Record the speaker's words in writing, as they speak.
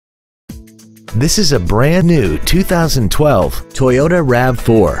This is a brand new 2012 Toyota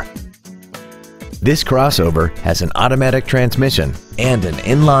RAV4. This crossover has an automatic transmission and an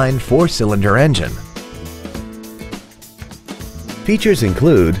inline 4-cylinder engine. Features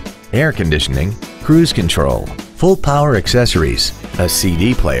include air conditioning, cruise control, full power accessories, a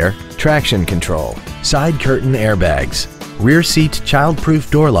CD player, traction control, side curtain airbags, rear seat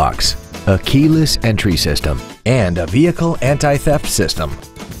child-proof door locks, a keyless entry system, and a vehicle anti-theft system.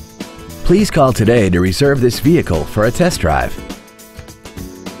 Please call today to reserve this vehicle for a test drive.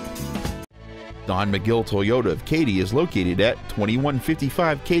 Don McGill Toyota of Katy is located at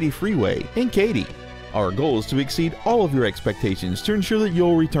 2155 Katy Freeway in Katy. Our goal is to exceed all of your expectations to ensure that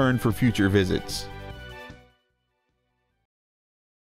you'll return for future visits.